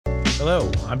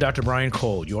Hello, I'm Dr. Brian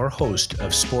Cole, your host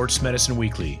of Sports Medicine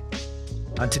Weekly.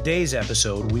 On today's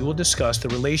episode, we will discuss the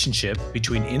relationship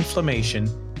between inflammation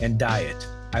and diet.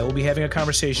 I will be having a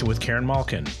conversation with Karen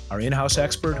Malkin, our in-house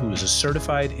expert who is a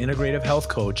certified integrative health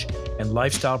coach and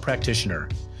lifestyle practitioner.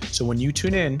 So when you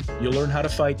tune in, you'll learn how to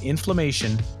fight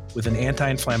inflammation with an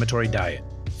anti-inflammatory diet.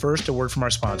 First, a word from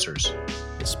our sponsors.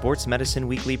 The Sports Medicine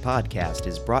Weekly podcast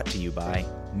is brought to you by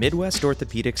Midwest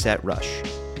Orthopedics at Rush.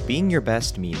 Being your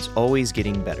best means always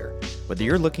getting better. Whether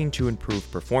you're looking to improve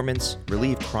performance,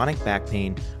 relieve chronic back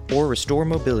pain, or restore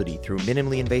mobility through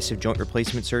minimally invasive joint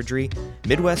replacement surgery,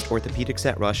 Midwest Orthopedics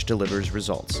at Rush delivers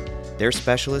results. Their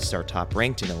specialists are top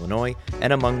ranked in Illinois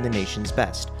and among the nation's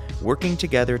best, working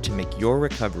together to make your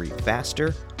recovery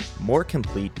faster, more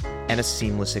complete, and a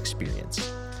seamless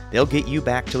experience. They'll get you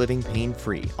back to living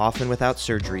pain-free, often without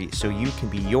surgery, so you can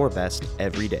be your best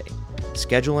every day.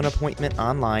 Schedule an appointment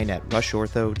online at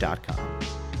rushortho.com.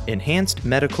 Enhanced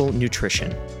Medical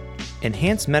Nutrition.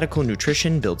 Enhanced Medical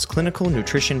Nutrition builds clinical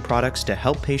nutrition products to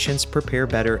help patients prepare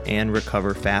better and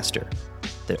recover faster.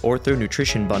 The Ortho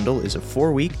Nutrition Bundle is a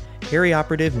 4-week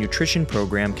perioperative nutrition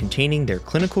program containing their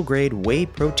clinical-grade whey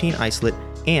protein isolate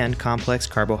and complex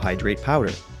carbohydrate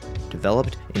powder.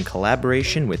 Developed in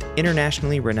collaboration with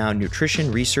internationally renowned nutrition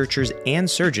researchers and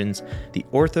surgeons, the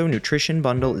Ortho Nutrition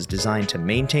Bundle is designed to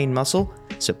maintain muscle,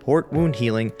 support wound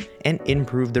healing, and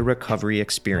improve the recovery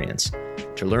experience.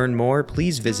 To learn more,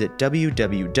 please visit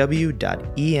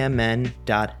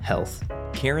www.emn.health.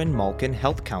 Karen Malkin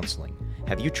Health Counseling.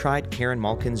 Have you tried Karen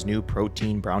Malkin's new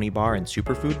protein brownie bar and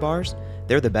superfood bars?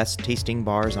 They're the best tasting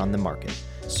bars on the market.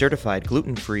 Certified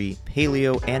gluten-free,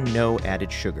 paleo, and no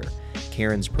added sugar.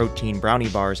 Karen's protein brownie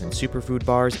bars and superfood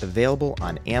bars available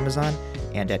on Amazon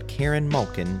and at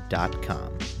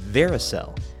KarenMalkin.com.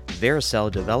 Vericel. Vericel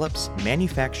develops,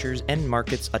 manufactures, and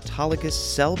markets autologous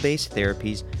cell-based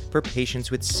therapies for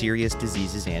patients with serious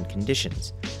diseases and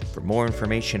conditions. For more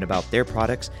information about their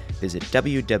products, visit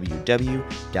www.vcel.com.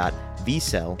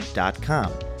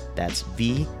 That's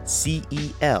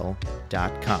VCEL.com.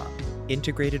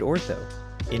 Integrated Ortho.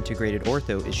 Integrated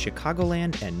Ortho is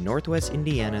Chicagoland and Northwest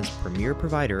Indiana's premier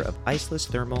provider of iceless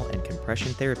thermal and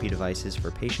compression therapy devices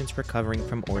for patients recovering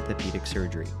from orthopedic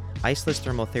surgery. Iceless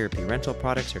thermal therapy rental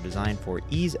products are designed for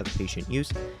ease of patient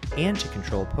use and to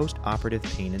control post-operative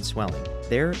pain and swelling.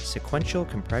 Their sequential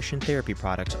compression therapy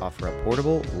products offer a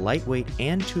portable, lightweight,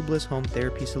 and tubeless home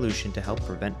therapy solution to help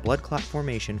prevent blood clot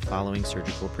formation following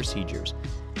surgical procedures.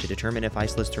 To determine if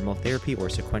iceless thermal therapy or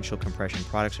sequential compression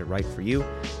products are right for you,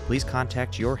 please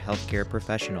contact your healthcare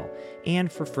professional.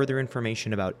 And for further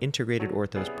information about Integrated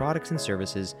Ortho's products and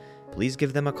services, please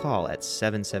give them a call at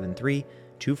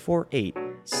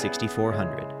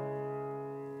 773-248-6400.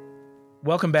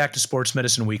 Welcome back to Sports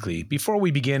Medicine Weekly. Before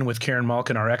we begin with Karen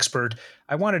Malkin, our expert,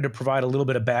 I wanted to provide a little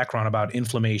bit of background about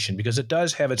inflammation because it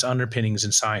does have its underpinnings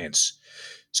in science.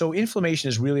 So inflammation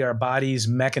is really our body's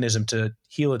mechanism to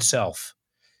heal itself.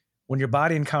 When your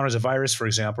body encounters a virus, for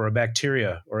example, or a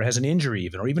bacteria, or has an injury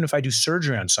even, or even if I do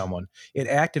surgery on someone, it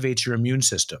activates your immune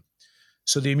system.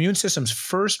 So the immune system's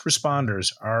first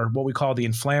responders are what we call the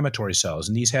inflammatory cells.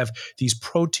 And these have these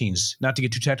proteins, not to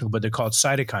get too technical, but they're called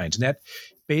cytokines. And that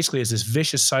basically is this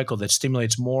vicious cycle that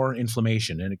stimulates more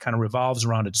inflammation, and it kind of revolves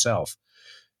around itself.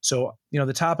 So,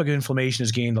 the topic of inflammation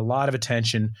has gained a lot of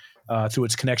attention through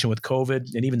its connection with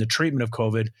COVID, and even the treatment of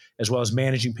COVID, as well as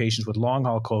managing patients with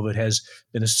long-haul COVID, has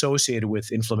been associated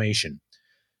with inflammation.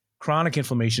 Chronic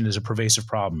inflammation is a pervasive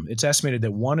problem. It's estimated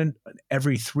that 1 in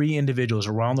every 3 individuals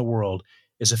around the world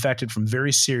is affected from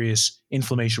very serious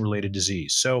inflammation-related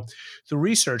disease. So through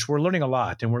research, we're learning a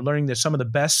lot, and we're learning that some of the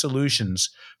best solutions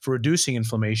for reducing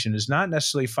inflammation is not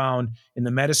necessarily found in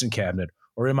the medicine cabinet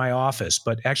or in my office,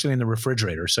 but actually in the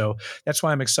refrigerator. So that's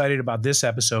why I'm excited about this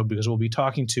episode, because we'll be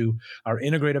talking to our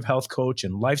integrative health coach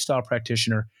and lifestyle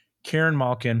practitioner, Karen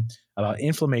Malkin, about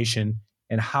inflammation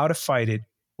and how to fight it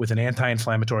with an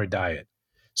anti-inflammatory diet.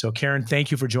 So Karen,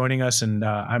 thank you for joining us. And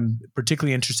I'm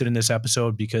particularly interested in this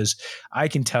episode because I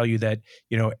can tell you that,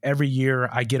 every year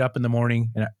I get up in the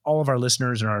morning, and all of our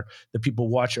listeners and the people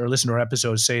watch or listen to our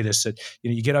episodes say this, that,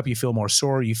 you get up, you feel more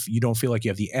sore, you don't feel like you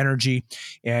have the energy,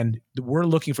 and we're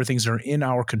looking for things that are in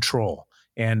our control.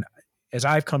 And as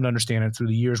I've come to understand it through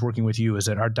the years working with you, is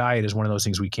that our diet is one of those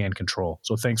things we can control.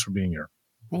 So thanks for being here.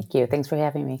 Thank you. Thanks for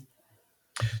having me.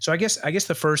 So I guess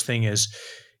the first thing is,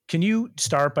 can you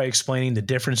start by explaining the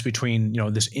difference between,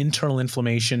 this internal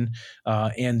inflammation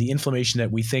and the inflammation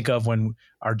that we think of when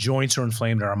our joints are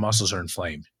inflamed or our muscles are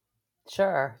inflamed?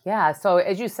 Sure. Yeah. So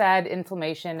as you said,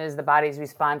 inflammation is the body's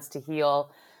response to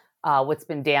heal what's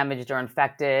been damaged or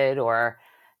infected or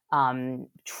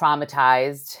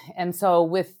traumatized. And so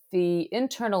with the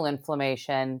internal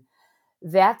inflammation,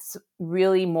 that's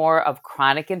really more of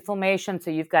chronic inflammation.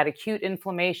 So you've got acute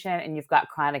inflammation and you've got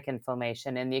chronic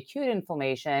inflammation. And the acute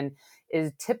inflammation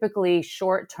is typically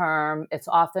short term, it's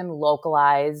often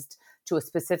localized to a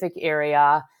specific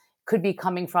area. Could be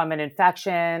coming from an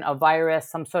infection, a virus,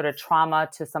 some sort of trauma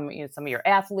to some of your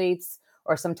athletes,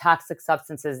 or some toxic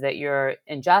substances that you're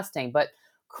ingesting. But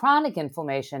chronic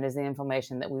inflammation is the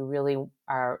inflammation that we really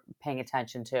are paying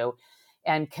attention to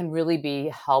and can really be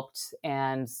helped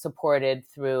and supported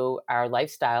through our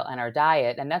lifestyle and our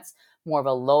diet. And that's more of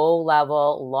a low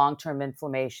level, long term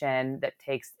inflammation that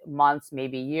takes months,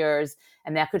 maybe years.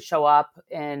 And that could show up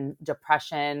in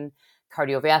depression,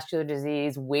 cardiovascular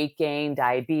disease, weight gain,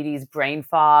 diabetes, brain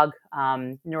fog,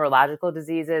 neurological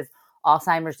diseases,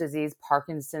 Alzheimer's disease,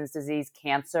 Parkinson's disease,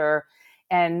 cancer,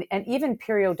 and even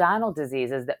periodontal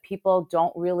diseases that people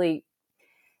don't really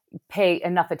pay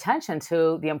enough attention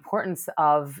to the importance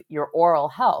of your oral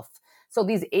health. So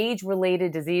these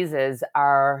age-related diseases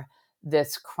are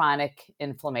this chronic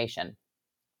inflammation.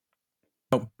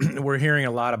 We're hearing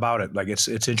a lot about it. Like it's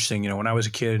interesting. When I was a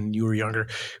kid and you were younger,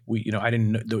 I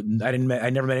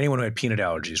never met anyone who had peanut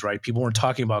allergies, right? People weren't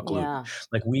talking about gluten. Yeah.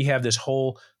 Like we have this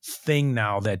whole thing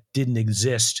now that didn't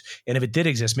exist. And if it did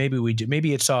exist,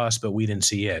 maybe it saw us, but we didn't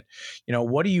see it.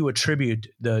 What do you attribute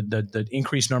the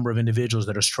increased number of individuals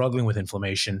that are struggling with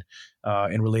inflammation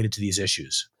and related to these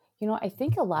issues? I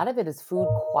think a lot of it is food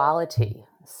quality.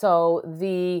 So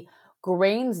the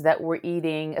grains that we're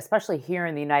eating, especially here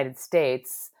in the United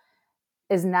States,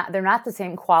 they're not the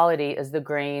same quality as the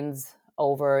grains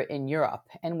over in Europe.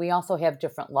 And we also have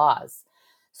different laws.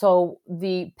 So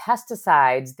the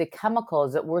pesticides, the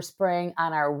chemicals that we're spraying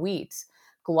on our wheat,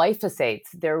 glyphosates,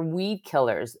 they're weed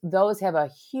killers, those have a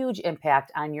huge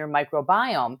impact on your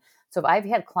microbiome. So I've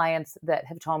had clients that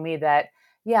have told me that,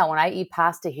 yeah, when I eat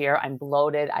pasta here, I'm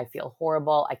bloated, I feel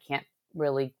horrible, I can't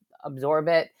really absorb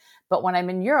it. But when I'm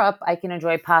in Europe, I can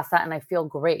enjoy pasta and I feel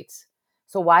great.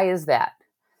 So why is that?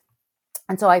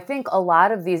 And so I think a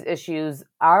lot of these issues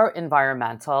are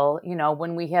environmental.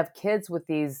 When we have kids with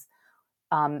these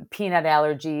peanut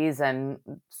allergies, and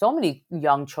so many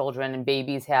young children and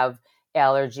babies have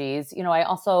allergies, we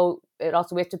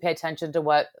have to pay attention to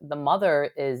what the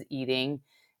mother is eating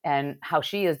and how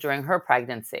she is during her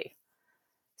pregnancy.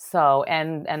 So,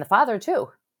 and the father too.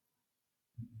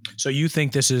 So you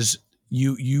think this is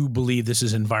you believe this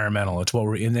is environmental. It's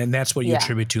what and that's what you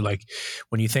attribute to. Like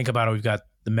when you think about it, we've got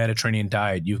the Mediterranean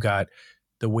diet, you've got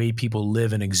the way people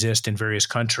live and exist in various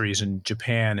countries in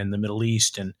Japan and the Middle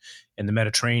East and the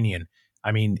Mediterranean.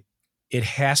 I mean, it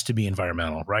has to be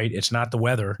environmental, right? It's not the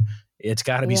weather. It's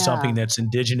got to be something that's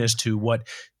indigenous to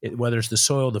whether it's the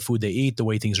soil, the food they eat, the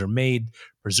way things are made,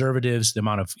 preservatives, the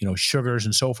amount of, sugars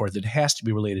and so forth. It has to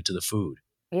be related to the food.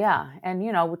 Yeah. And,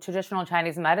 with traditional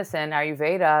Chinese medicine,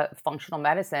 Ayurveda, functional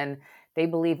medicine, they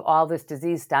believe all this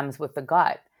disease stems with the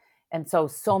gut. And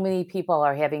so many people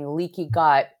are having leaky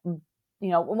gut.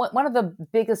 One of the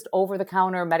biggest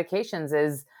over-the-counter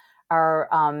medications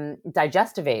are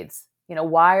digestive aids.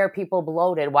 Why are people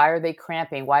bloated? Why are they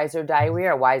cramping? Why is there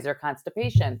diarrhea? Why is there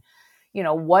constipation?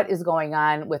 What is going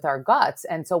on with our guts?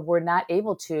 And so we're not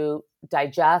able to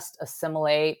digest,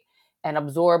 assimilate, and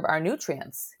absorb our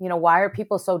nutrients. Why are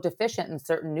people so deficient in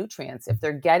certain nutrients? If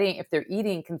they're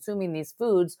eating, consuming these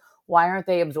foods, why aren't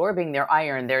they absorbing their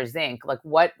iron, their zinc? Like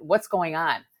what's going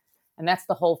on? And that's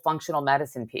the whole functional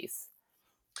medicine piece.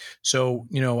 So,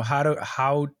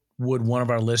 how would one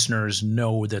of our listeners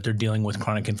know that they're dealing with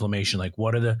chronic inflammation? Like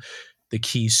what are the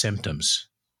key symptoms?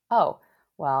 Oh,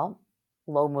 well,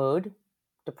 low mood,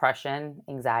 depression,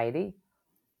 anxiety,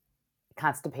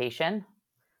 constipation.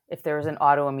 If there's an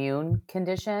autoimmune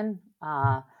condition,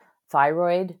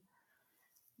 thyroid,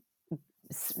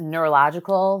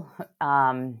 neurological,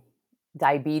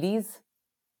 diabetes,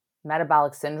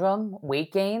 metabolic syndrome,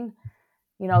 weight gain,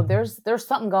 there's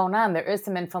something going on. There is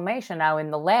some inflammation. Now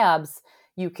in the labs,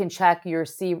 you can check your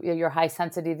high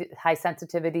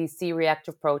sensitivity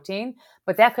C-reactive protein,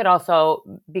 but that could also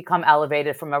become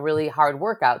elevated from a really hard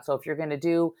workout. So if you're going to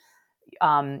do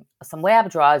some lab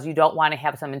draws, you don't want to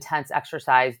have some intense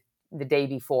exercise the day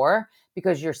before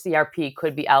because your CRP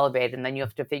could be elevated. And then you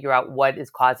have to figure out what is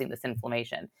causing this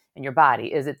inflammation in your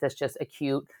body. Is it this just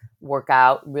acute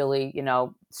workout really,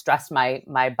 stressed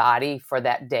my body for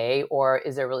that day? Or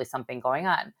is there really something going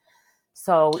on?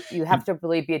 So you have to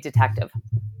really be a detective.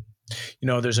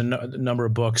 There's a number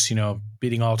of books,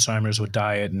 beating Alzheimer's with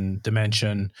diet and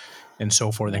dementia and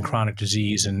so forth, and chronic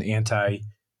disease and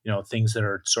things that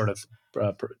are sort of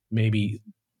maybe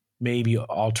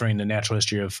altering the natural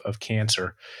history of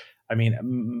cancer. I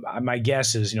mean, my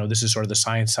guess is, this is sort of the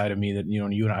science side of me that, you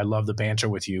and I love the banter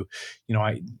with you.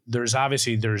 There's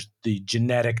the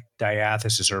genetic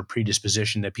diathesis or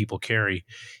predisposition that people carry,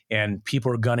 and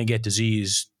people are going to get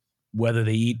disease whether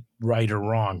they eat right or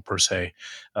wrong per se.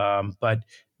 But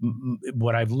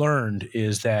what I've learned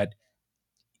is that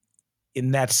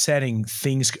in that setting,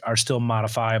 things are still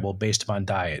modifiable based upon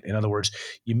diet. In other words,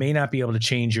 you may not be able to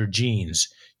change your genes.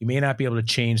 You may not be able to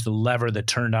change the lever that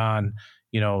turned on,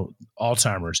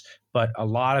 Alzheimer's, but a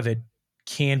lot of it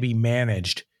can be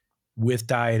managed with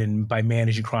diet and by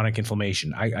managing chronic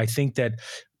inflammation. I think that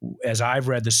as I've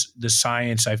read the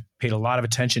science, I've paid a lot of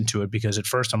attention to it because at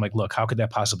first I'm like, look, how could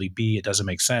that possibly be? It doesn't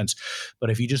make sense. But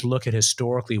if you just look at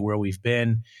historically where we've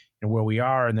been and where we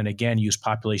are, and then again use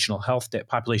population health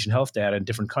data in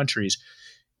different countries,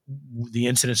 the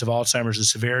incidence of Alzheimer's, the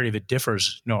severity of it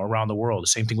differs, around the world. The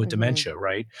same thing with dementia,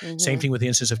 right? Same thing with the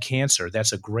incidence of cancer.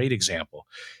 That's a great example.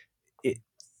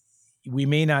 We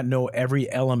may not know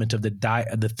every element of the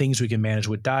diet, the things we can manage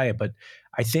with diet, but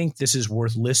I think this is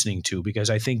worth listening to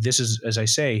because I think this is, as I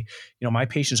say, my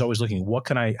patient's always looking,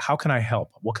 how can I help?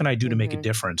 What can I do to make a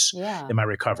difference in my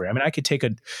recovery? I mean,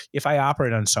 if I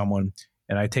operate on someone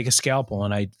and I take a scalpel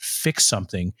and I fix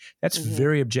something, that's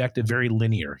very objective, very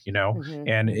linear,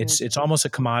 and it's almost a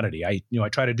commodity. I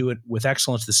try to do it with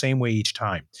excellence the same way each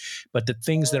time, but the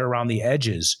things that are around the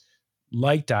edges,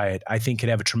 like diet, I think could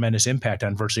have a tremendous impact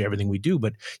on virtually everything we do.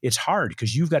 But it's hard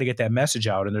because you've got to get that message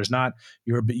out, and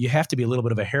you have to be a little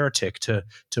bit of a heretic to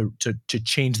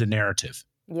change the narrative.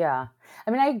 Yeah.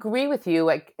 I mean, I agree with you.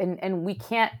 And we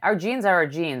can't, our genes are our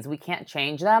genes. We can't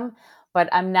change them, but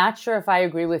I'm not sure if I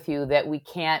agree with you that we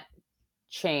can't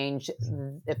change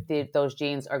if those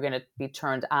genes are going to be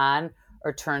turned on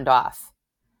or turned off.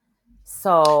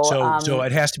 So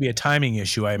it has to be a timing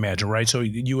issue, I imagine, right? So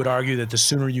you would argue that the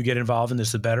sooner you get involved in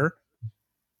this, the better?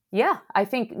 Yeah, I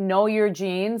think know your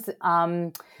genes.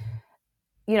 We're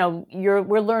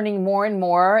learning more and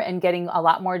more and getting a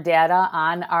lot more data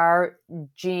on our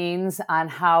genes, on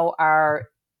how our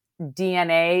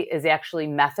DNA is actually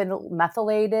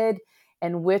methylated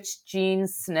and which gene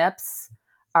SNPs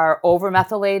are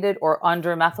over-methylated or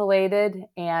under-methylated,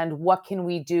 and what can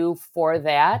we do for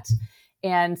that.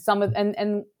 And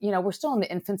we're still in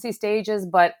the infancy stages,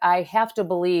 but I have to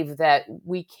believe that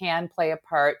we can play a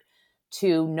part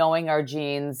to knowing our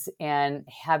genes and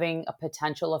having a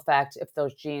potential effect if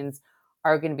those genes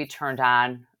are going to be turned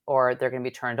on or they're going to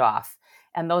be turned off.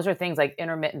 And those are things like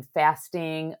intermittent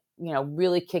fasting,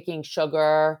 really kicking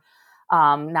sugar.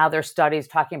 Now there's studies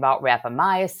talking about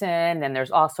rapamycin, and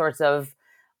there's all sorts of,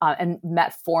 and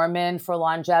metformin for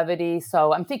longevity.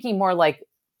 So I'm thinking more like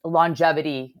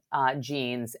longevity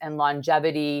genes and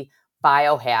longevity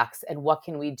biohacks, and what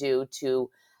can we do to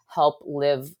help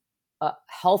live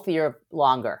healthier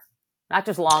longer, not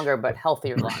just longer, but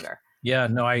healthier longer. Yeah,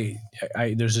 no, I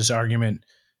there's this argument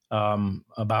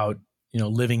about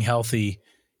living healthy.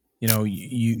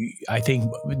 I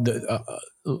think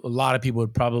a lot of people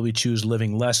would probably choose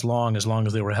living less long as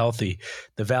they were healthy.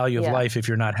 The value of life, if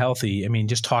you're not healthy, I mean,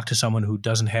 just talk to someone who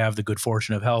doesn't have the good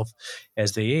fortune of health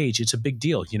as they age. It's a big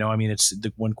deal. I mean,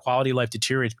 when quality of life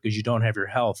deteriorates because you don't have your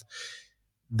health,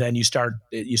 then you start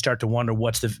to wonder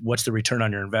what's the return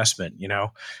on your investment.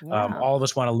 All of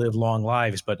us want to live long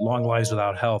lives, but long lives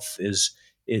without health is,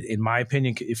 in my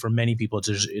opinion, for many people,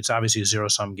 it's obviously a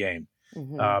zero-sum game.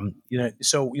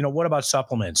 What about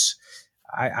supplements?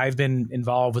 I've been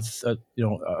involved with a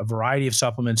variety of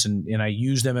supplements, and I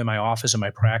use them in my office and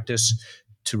my practice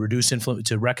to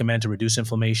recommend to reduce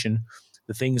inflammation.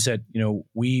 The things that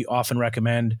we often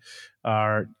recommend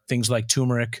are things like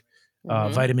turmeric,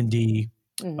 vitamin D,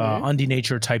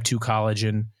 unddenatured type 2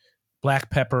 collagen, black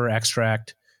pepper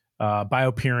extract,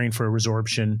 BioPerine for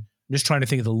resorption. I'm just trying to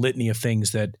think of the litany of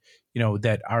things that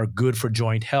that are good for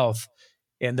joint health.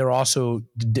 And they're also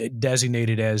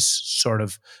designated as sort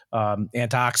of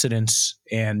antioxidants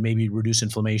and maybe reduce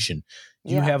inflammation.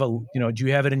 Do you have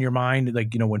it in your mind?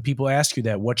 Like, when people ask you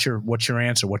that, what's your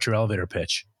answer? What's your elevator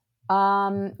pitch?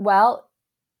 Well,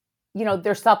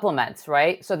 they're supplements,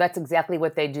 right? So that's exactly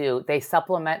what they do. They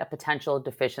supplement a potential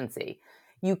deficiency.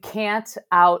 You can't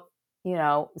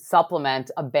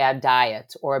supplement a bad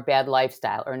diet or a bad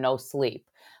lifestyle or no sleep,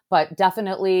 but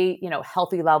definitely,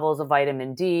 healthy levels of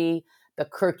vitamin D. The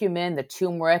curcumin, the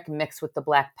turmeric mixed with the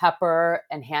black pepper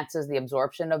enhances the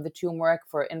absorption of the turmeric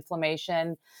for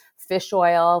inflammation. Fish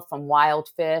oil from wild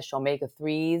fish,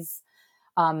 omega-3s.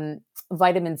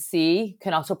 Vitamin C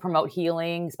can also promote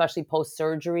healing, especially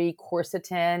post-surgery.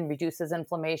 Quercetin reduces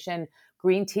inflammation.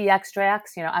 Green tea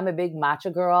extracts, I'm a big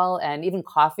matcha girl, and even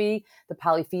coffee, the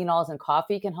polyphenols in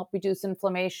coffee can help reduce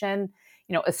inflammation.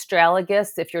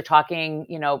 astragalus if you're talking,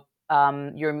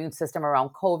 your immune system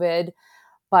around COVID.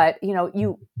 But,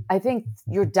 I think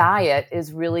your diet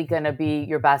is really going to be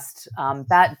your best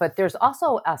bet. But there's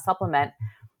also a supplement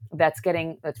that's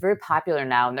very popular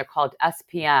now, and they're called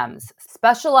SPMs,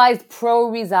 specialized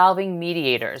pro-resolving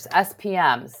mediators,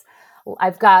 SPMs.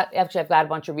 I've got a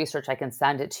bunch of research. I can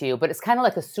send it to you, but it's kind of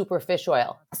like a super fish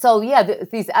oil. So yeah,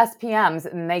 these SPMs,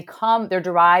 and they're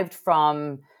derived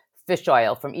from fish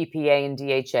oil, from EPA and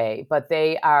DHA, but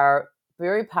they are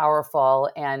very powerful.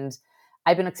 And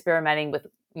I've been experimenting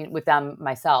with them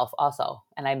myself also,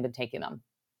 and I've been taking them.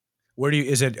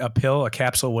 Is it a pill, a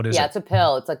capsule? What is it? Yeah, it's a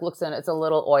pill. It's it's a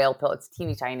little oil pill. It's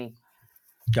teeny tiny.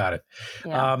 Got it.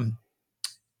 Yeah.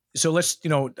 So let's,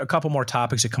 a couple more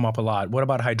topics that come up a lot. What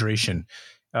about hydration?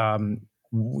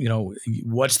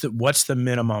 What's the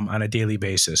minimum on a daily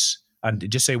basis?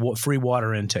 Just say free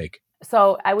water intake.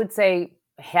 So I would say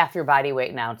half your body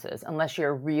weight in ounces, unless you're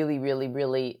a really, really,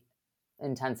 really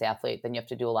intense athlete, then you have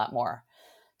to do a lot more.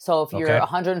 So if you're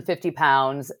 150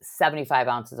 pounds, 75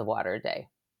 ounces of water a day.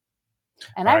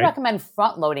 And I recommend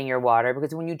front loading your water,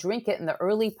 because when you drink it in the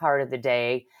early part of the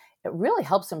day, it really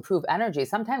helps improve energy.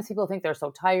 Sometimes people think they're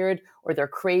so tired, or they're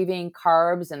craving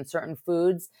carbs and certain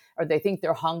foods, or they think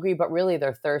they're hungry, but really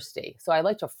they're thirsty. So I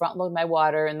like to front load my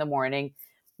water in the morning.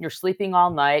 You're sleeping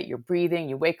all night, you're breathing,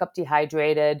 you wake up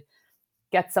dehydrated,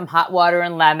 get some hot water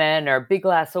and lemon or a big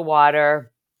glass of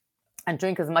water, and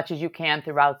drink as much as you can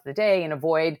throughout the day, and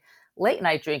avoid late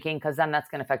night drinking, because then that's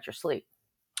going to affect your sleep.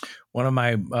 One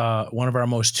of our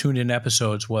most tuned in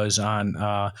episodes was on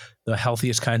the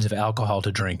healthiest kinds of alcohol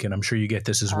to drink, and I'm sure you get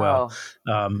this as well.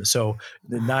 So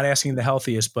not asking the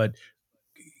healthiest, but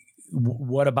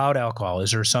what about alcohol?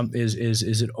 Is there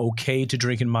is it okay to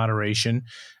drink in moderation,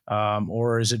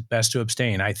 or is it best to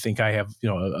abstain? I think I have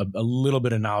a little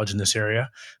bit of knowledge in this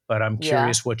area, but I'm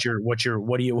curious what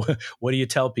do you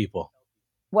tell people?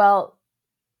 Well,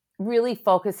 really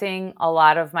focusing a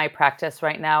lot of my practice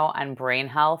right now on brain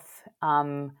health.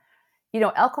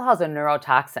 Alcohol is a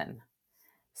neurotoxin.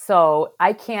 So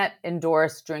I can't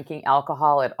endorse drinking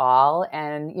alcohol at all.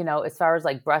 And, as far as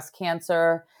like breast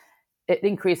cancer, it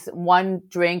increased one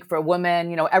drink for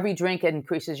women, every drink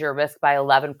increases your risk by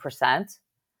 11%.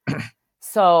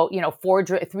 So,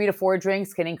 3 to 4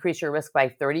 drinks can increase your risk by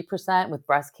 30% with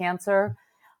breast cancer.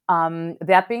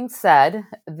 That being said,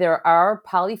 there are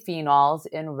polyphenols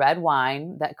in red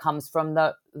wine that comes from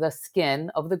the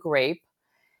skin of the grape.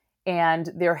 And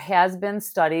there has been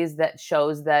studies that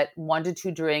shows that 1 to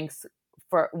 2 drinks,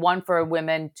 one for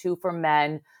women, 2 for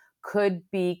men, could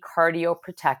be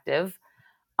cardioprotective.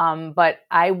 But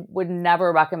I would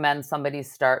never recommend somebody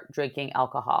start drinking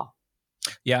alcohol.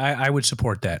 Yeah, I would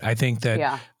support that. I think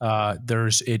that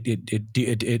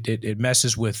it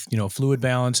messes with fluid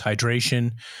balance,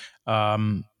 hydration,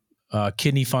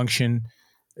 kidney function,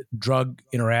 drug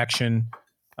interaction,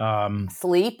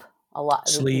 sleep a lot.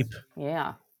 Sleep,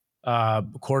 yeah,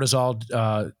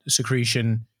 cortisol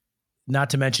secretion,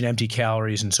 not to mention empty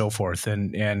calories and so forth.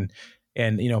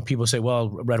 And people say, well,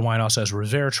 red wine also has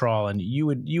resveratrol, and you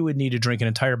would need to drink an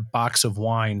entire box of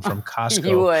wine from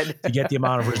Costco to get the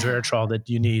amount of resveratrol that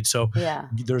you need. So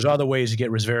there's other ways to get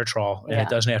resveratrol, and it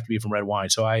doesn't have to be from red wine.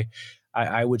 So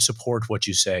I would support what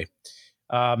you say.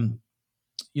 The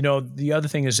other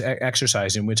thing is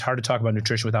exercising. It's hard to talk about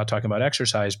nutrition without talking about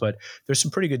exercise, but there's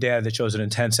some pretty good data that shows that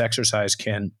intense exercise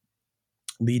can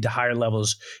lead to higher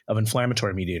levels of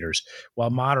inflammatory mediators, while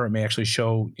moderate may actually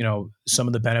show, some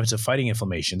of the benefits of fighting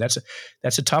inflammation. That's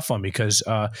a tough one, because,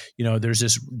 there's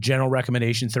this general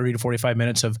recommendation, 30 to 45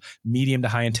 minutes of medium to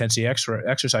high intensity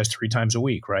exercise 3 times a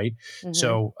week. Right. Mm-hmm.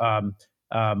 So,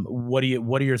 what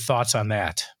are your thoughts on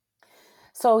that?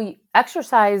 So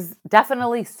exercise,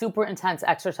 definitely super intense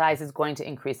exercise is going to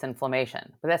increase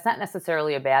inflammation, but that's not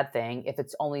necessarily a bad thing if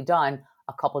it's only done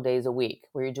a couple days a week,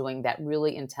 where you're doing that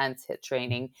really intense HIIT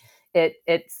training. It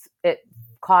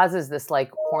causes this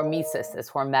like hormesis, this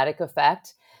hormetic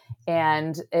effect.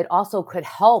 And it also could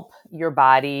help your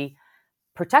body,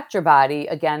 protect your body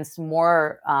against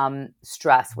more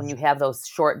stress when you have those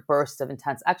short bursts of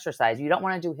intense exercise. You don't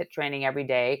want to do HIIT training every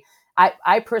day.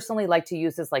 I personally like to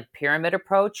use this like pyramid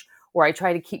approach, where I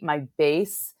try to keep my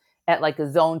base at like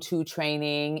a zone 2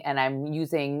 training, and I'm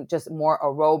using just more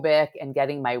aerobic and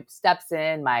getting my steps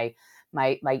in, my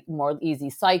more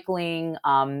easy cycling,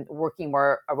 working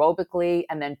more aerobically.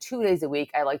 And then 2 days a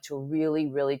week, I like to really,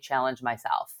 really challenge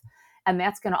myself. And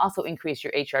that's going to also increase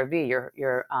your HRV,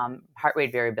 your heart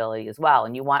rate variability as well.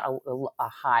 And you want a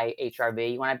high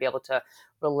HRV. You want to be able to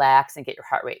relax and get your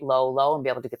heart rate low, and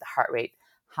be able to get the heart rate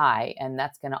high. And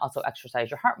that's going to also exercise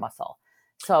your heart muscle.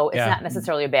 So it's not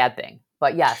necessarily a bad thing.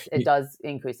 But yes, it does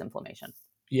increase inflammation.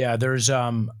 Yeah, there's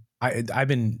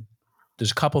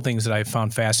there's a couple things that I've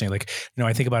found fascinating. Like,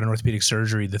 I think about in orthopedic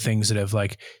surgery, the things that have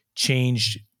like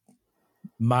changed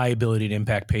my ability to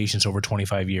impact patients over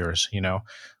 25 years.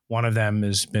 One of them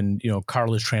has been,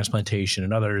 cartilage transplantation.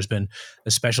 Another has been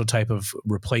a special type of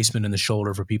replacement in the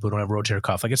shoulder for people who don't have rotator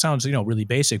cuff. Like, it sounds, really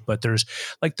basic, but there's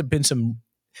been some,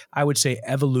 I would say,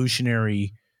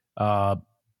 evolutionary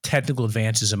technical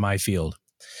advances in my field.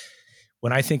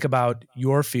 When I think about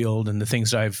your field and the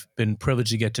things I've been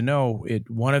privileged to get to know,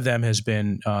 one of them has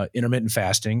been intermittent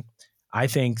fasting. I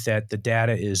think that the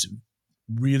data is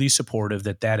really supportive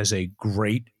that is a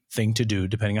great thing to do,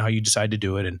 depending on how you decide to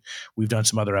do it. And we've done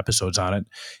some other episodes on it.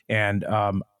 And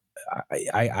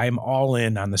I'm all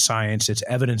in on the science. It's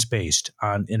evidence-based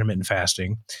on intermittent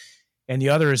fasting. And the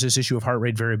other is this issue of heart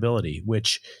rate variability,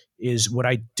 which is what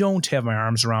I don't have my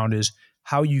arms around, is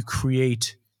how you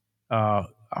create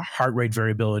heart rate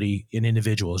variability in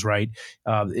individuals, right?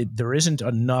 There isn't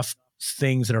enough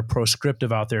things that are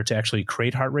proscriptive out there to actually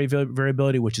create heart rate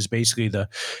variability, which is basically the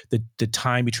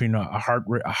time between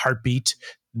a heartbeat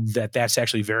that's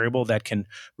actually variable, that can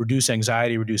reduce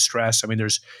anxiety, reduce stress. I mean,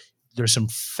 there's some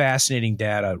fascinating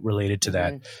data related to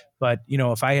that. But,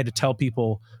 if I had to tell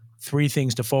people 3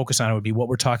 things to focus on, it would be what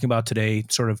we're talking about today,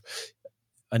 sort of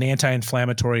an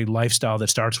anti-inflammatory lifestyle that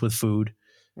starts with food,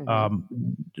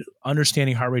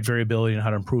 understanding heart rate variability and how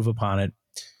to improve upon it,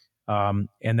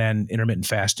 and then intermittent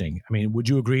fasting. I mean, would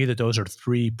you agree that those are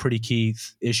 3 pretty key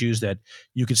issues that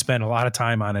you could spend a lot of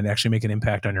time on and actually make an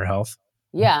impact on your health?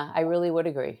 Yeah, I really would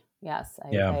agree. Yes.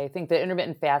 I think that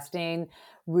intermittent fasting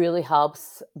really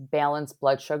helps balance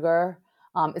blood sugar.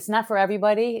 It's not for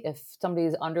everybody. If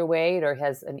somebody's underweight or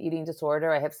has an eating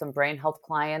disorder, I have some brain health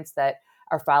clients that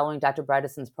are following Dr.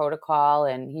 Bredesen's protocol,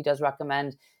 and he does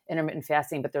recommend intermittent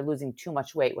fasting, but they're losing too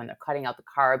much weight when they're cutting out the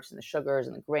carbs and the sugars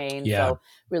and the grains. Yeah. So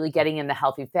really getting in the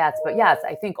healthy fats. But yes,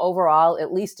 I think overall,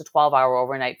 at least a 12-hour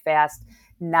overnight fast,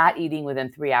 not eating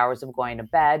within 3 hours of going to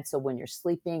bed. So when you're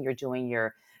sleeping, you're doing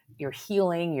your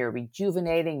healing, you're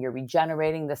rejuvenating, you're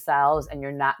regenerating the cells, and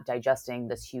you're not digesting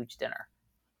this huge dinner.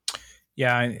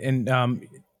 Yeah. And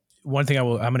one thing I'm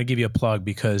going to give you a plug,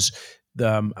 because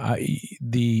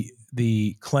the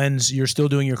cleanse, you're still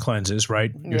doing your cleanses,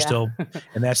 right? You're still,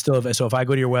 and that's still, so if I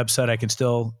go to your website, I can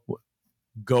still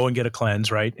go and get a cleanse,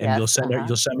 right? And Yes,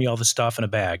 you'll send me all the stuff in a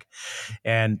bag.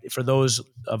 And for those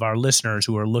of our listeners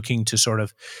who are looking to sort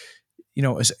of,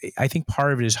 I think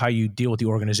part of it is how you deal with the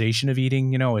organization of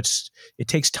eating. It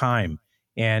takes time,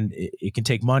 and it can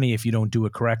take money if you don't do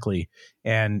it correctly.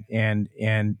 And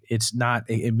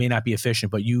it may not be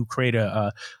efficient, but you create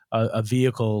a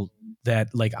vehicle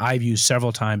that, like, I've used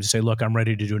several times to say, look, I'm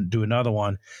ready to do another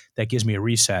one that gives me a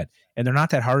reset. And they're not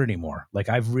that hard anymore. Like,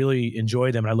 I've really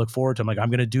enjoyed them, and I look forward to them. Like, I'm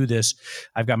going to do this.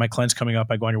 I've got my cleanse coming up.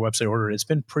 I go on your website, order it. It's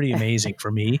been pretty amazing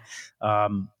for me.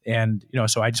 And,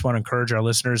 so I just want to encourage our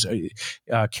listeners,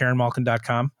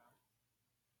 KarenMalkin.com.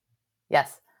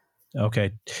 Yes.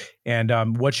 Okay.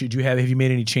 And what should you have you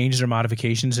made any changes or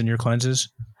modifications in your cleanses?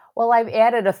 Well, I've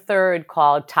added a third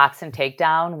called Toxin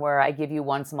Takedown, where I give you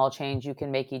one small change you can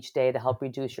make each day to help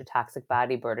reduce your toxic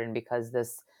body burden, because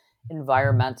this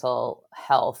environmental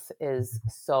health is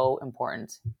so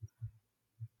important.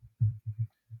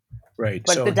 Right.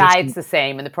 But so the diet's the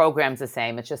same and the program's the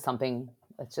same. It's just something.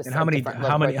 It's just and how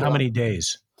many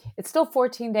days? It's still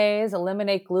 14 days.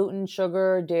 Eliminate gluten,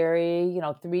 sugar, dairy.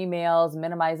 3 meals,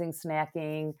 minimizing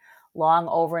snacking, long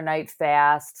overnight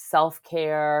fast,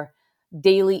 self-care,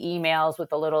 daily emails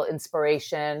with a little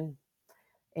inspiration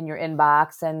in your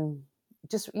inbox, and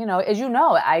just as we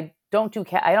don't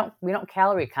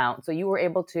calorie count. So you were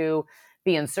able to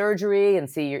be in surgery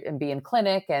and be in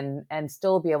clinic and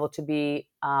still be able to be.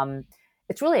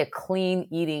 It's really a clean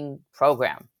eating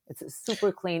program. It's a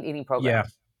super clean eating program.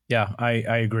 Yeah,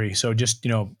 I agree. So just,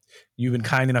 you've been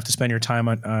kind enough to spend your time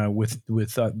on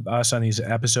with us on these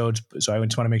episodes. So I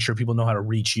just want to make sure people know how to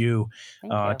reach you,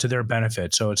 to their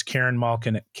benefit. So it's Karen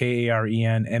Malkin,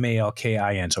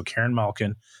 KarenMalkin. So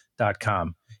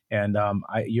KarenMalkin.com. And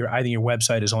I think your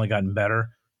website has only gotten better.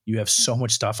 You have so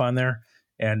much stuff on there,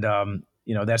 and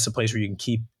that's the place where you can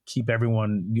keep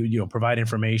everyone, provide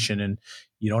information, and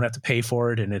you don't have to pay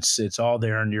for it, and it's all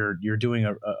there, and you're doing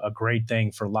a great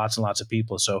thing for lots and lots of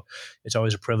people. So it's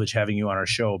always a privilege having you on our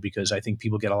show, because I think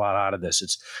people get a lot out of this.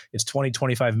 It's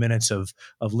 20-25 minutes of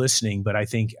listening, but I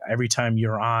think every time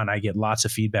you're on, I get lots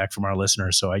of feedback from our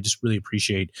listeners. So I just really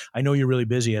appreciate. I know you're really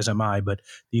busy, as am I, but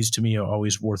these to me are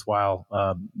always worthwhile.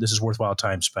 This is worthwhile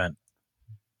time spent.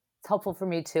 It's helpful for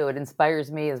me too. It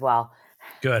inspires me as well.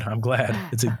 Good. I'm glad.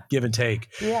 It's a give and take.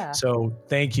 Yeah. So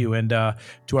thank you. And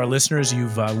to our listeners,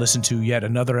 you've listened to yet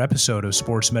another episode of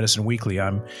Sports Medicine Weekly.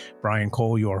 I'm Brian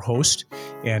Cole, your host.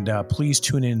 And please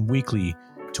tune in weekly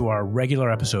to our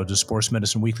regular episodes of Sports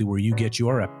Medicine Weekly, where you get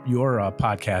your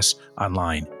podcasts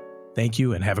online. Thank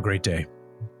you and have a great day.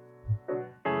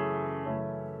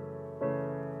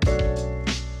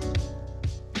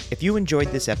 If you enjoyed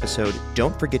this episode,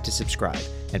 don't forget to subscribe,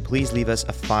 and please leave us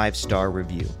a 5-star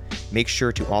review. Make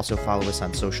sure to also follow us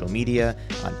on social media,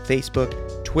 on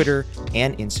Facebook, Twitter,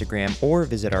 and Instagram, or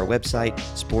visit our website,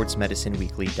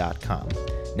 sportsmedicineweekly.com.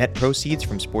 Net proceeds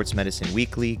from Sports Medicine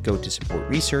Weekly go to support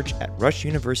research at Rush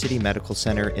University Medical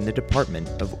Center in the Department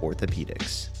of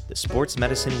Orthopedics. The Sports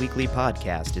Medicine Weekly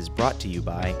podcast is brought to you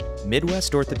by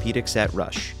Midwest Orthopedics at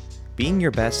Rush. Being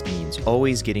your best means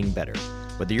always getting better.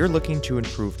 Whether you're looking to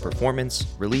improve performance,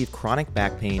 relieve chronic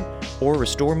back pain, or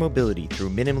restore mobility through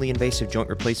minimally invasive joint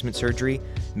replacement surgery,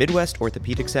 Midwest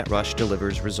Orthopedics at Rush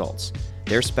delivers results.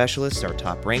 Their specialists are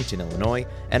top-ranked in Illinois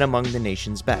and among the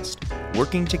nation's best,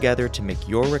 working together to make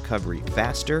your recovery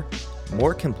faster,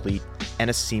 more complete,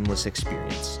 and a seamless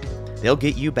experience. They'll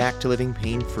get you back to living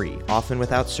pain-free, often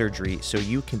without surgery, so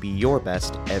you can be your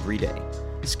best every day.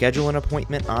 Schedule an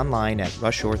appointment online at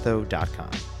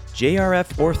rushortho.com.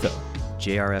 JRF Ortho.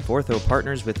 JRF Ortho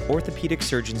partners with orthopedic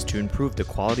surgeons to improve the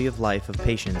quality of life of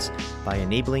patients by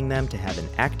enabling them to have an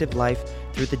active life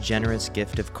through the generous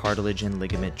gift of cartilage and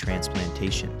ligament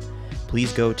transplantation.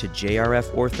 Please go to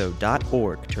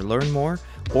jrfortho.org to learn more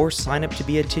or sign up to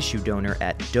be a tissue donor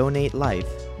at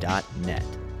donatelife.net.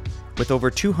 With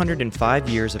over 205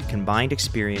 years of combined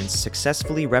experience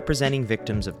successfully representing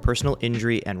victims of personal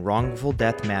injury and wrongful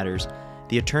death matters,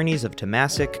 the attorneys of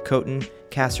Tomasic, Coton,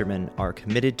 Kasserman are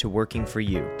committed to working for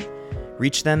you.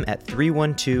 Reach them at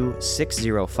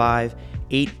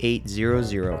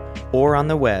 312-605-8800 or on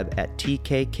the web at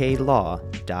tkklaw.com.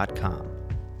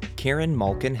 Karen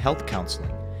Malkin Health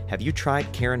Counseling. Have you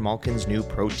tried Karen Malkin's new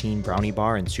protein brownie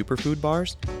bar and superfood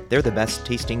bars? They're the best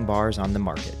tasting bars on the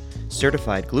market.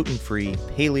 Certified gluten-free,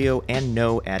 paleo, and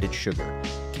no added sugar.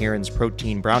 Karen's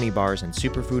protein brownie bars and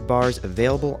superfood bars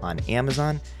available on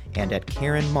Amazon and at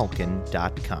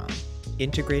KarenMalkin.com.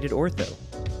 Integrated Ortho.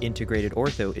 Integrated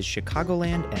Ortho is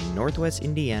Chicagoland and Northwest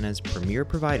Indiana's premier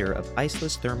provider of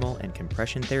iceless thermal and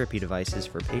compression therapy devices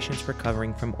for patients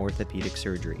recovering from orthopedic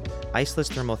surgery.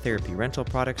 Iceless thermal therapy rental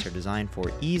products are designed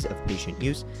for ease of patient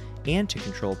use and to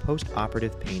control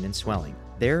post-operative pain and swelling.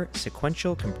 Their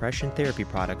sequential compression therapy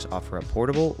products offer a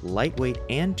portable, lightweight,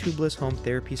 and tubeless home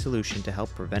therapy solution to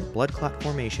help prevent blood clot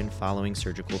formation following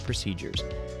surgical procedures.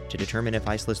 To determine if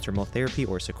iceless thermal therapy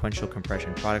or sequential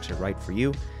compression products are right for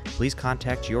you, please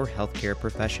contact your healthcare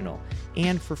professional.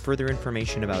 And for further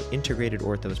information about Integrated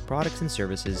Ortho's products and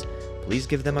services, please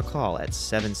give them a call at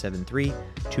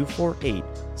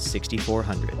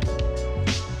 773-248-6400.